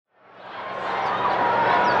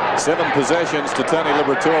7 possessions to Tony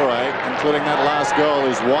Liberatore, including that last goal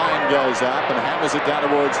as Wine goes up and hammers it down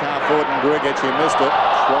towards half-forward, and Grigic, he missed it.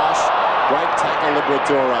 Schwass, great tackle,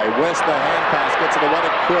 Liberatore. West the hand pass, gets it away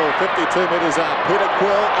to Quill, 52 metres up. Peter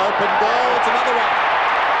Quill, open goal, it's another one.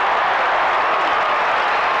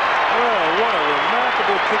 Well, what a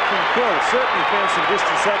remarkable kick from Quill. Certainly found some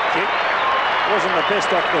distance that kick. Wasn't the best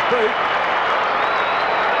off the boot.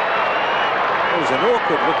 It was an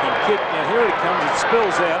awkward-looking kick. Now here it comes. It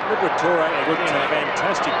spills out. Liberatore again, a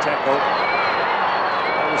fantastic tackle.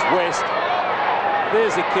 That was West.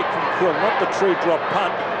 There's a kick from Quill, not the true drop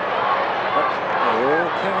punt, but they all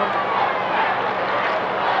count.